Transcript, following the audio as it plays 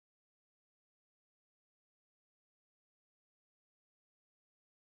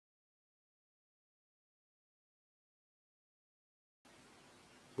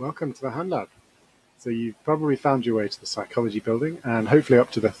Welcome to the HandLab. So you've probably found your way to the psychology building and hopefully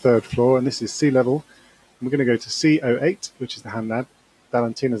up to the third floor, and this is sea level. And we're going to go to C08, which is the HandLab.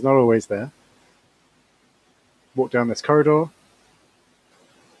 Valentina's not always there. Walk down this corridor.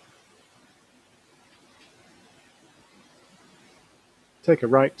 Take a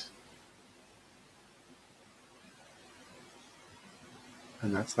right.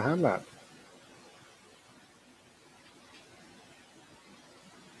 And that's the HandLab.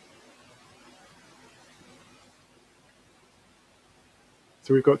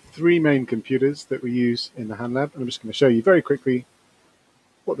 So we've got three main computers that we use in the HandLab, and I'm just going to show you very quickly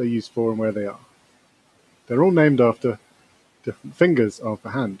what they're used for and where they are. They're all named after different fingers of the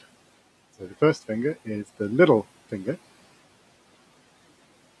hand. So the first finger is the little finger.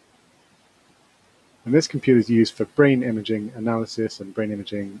 And this computer is used for brain imaging analysis and brain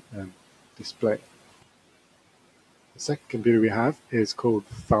imaging display. The second computer we have is called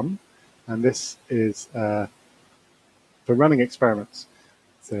Thumb, and this is for running experiments.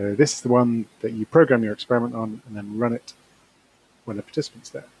 So this is the one that you program your experiment on and then run it when the participant's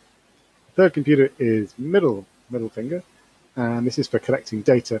there. The third computer is middle finger, and this is for collecting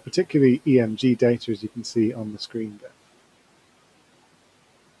data, particularly EMG data, as you can see on the screen there.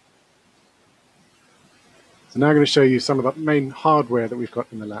 So now I'm going to show you some of the main hardware that we've got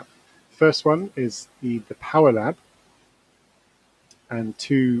in the lab. The first one is the power lab and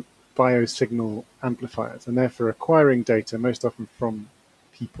two biosignal amplifiers, and they're for acquiring data, most often from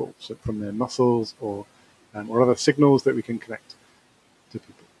people, so from their muscles or other signals that we can connect to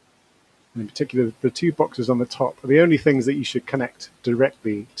people. And in particular, the two boxes on the top are the only things that you should connect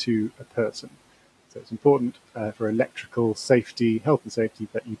directly to a person. So it's important for electrical safety, health and safety,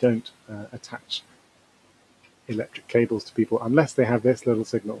 that you don't attach electric cables to people unless they have this little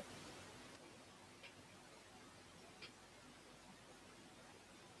signal.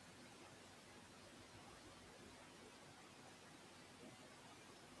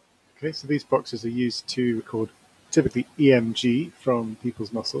 Okay, so these boxes are used to record typically EMG from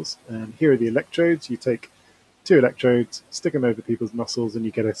people's muscles. And here are the electrodes. You take two electrodes, stick them over people's muscles, and you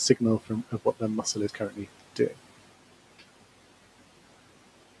get a signal of what their muscle is currently doing.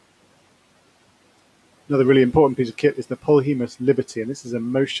 Another really important piece of kit is the Polhemus Liberty, and this is a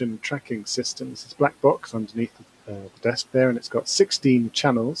motion tracking system. This is a black box underneath the desk there, and it's got 16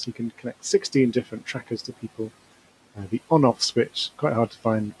 channels. You can connect 16 different trackers to people. The on-off switch, quite hard to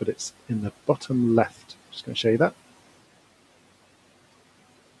find, but it's in the bottom left. I'm just going to show you that.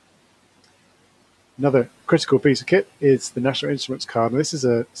 Another critical piece of kit is the National Instruments card, and this is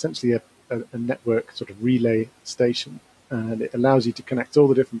essentially a network sort of relay station, and it allows you to connect all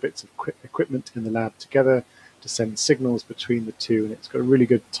the different bits of equipment in the lab together to send signals between the two, and it's got a really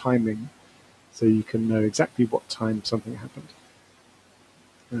good timing, so you can know exactly what time something happened.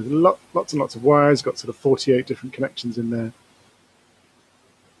 There's lots and lots of wires, got sort of 48 different connections in there.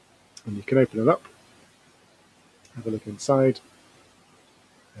 And you can open it up, have a look inside,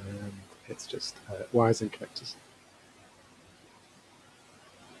 and it's just wires and connectors.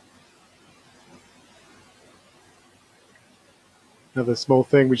 Another small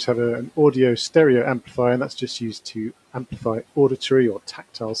thing, we just have an audio stereo amplifier, and that's just used to amplify auditory or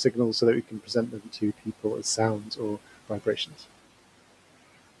tactile signals so that we can present them to people as sounds or vibrations.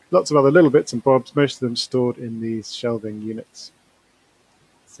 Lots of other little bits and bobs, most of them stored in these shelving units.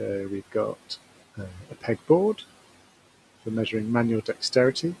 So we've got a pegboard for measuring manual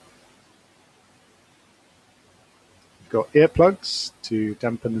dexterity. We've got earplugs to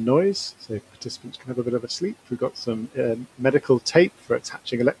dampen the noise, so participants can have a bit of a sleep. We've got some medical tape for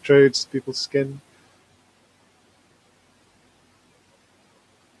attaching electrodes to people's skin.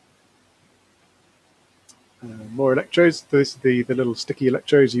 More electrodes. Those are the little sticky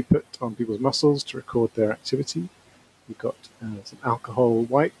electrodes you put on people's muscles to record their activity. We've got some alcohol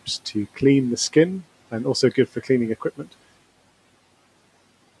wipes to clean the skin, and also good for cleaning equipment.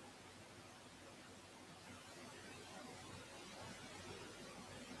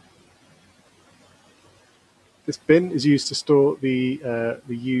 This bin is used to store the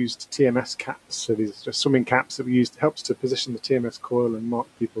used TMS caps. So these are just swimming caps that we use. Helps to position the TMS coil and mark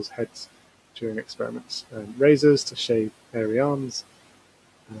people's heads during experiments. Razors to shave hairy arms.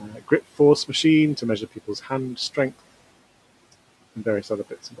 Grip force machine to measure people's hand strength, and various other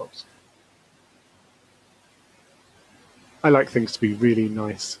bits and bobs. I like things to be really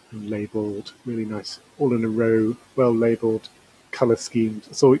nice and labelled, really nice, all in a row, well labelled, colour schemed.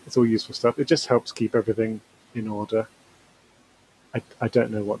 It's all useful stuff. It just helps keep everything in order. I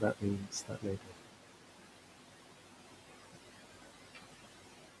don't know what that means, that label.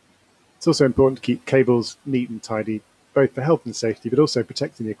 It's also important to keep cables neat and tidy. both for health and safety, but also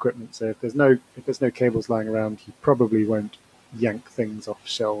protecting the equipment. So if there's no cables lying around, you probably won't yank things off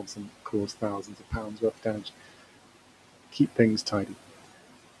shelves and cause thousands of pounds worth of damage. Keep things tidy.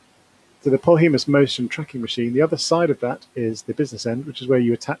 So the Polhemus motion tracking machine, the other side of that is the business end, which is where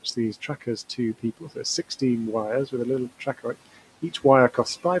you attach these trackers to people. So there's 16 wires with a little tracker. Each wire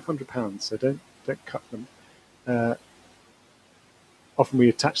costs £500, so don't cut them. Often we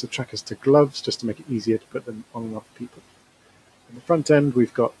attach the trackers to gloves just to make it easier to put them on and off people. On the front end,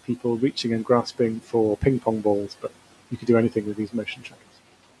 we've got people reaching and grasping for ping pong balls, but you could do anything with these motion trackers.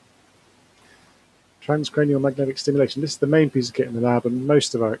 Transcranial magnetic stimulation. This is the main piece of kit in the lab, and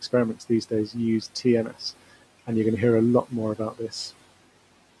most of our experiments these days use TMS, and you're going to hear a lot more about this.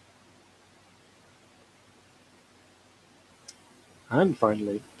 And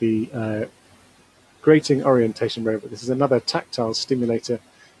finally, the grating orientation robot. This is another tactile stimulator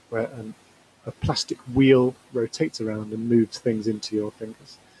where a plastic wheel rotates around and moves things into your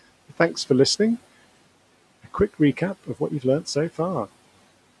fingers. Thanks for listening. A quick recap of what you've learned so far.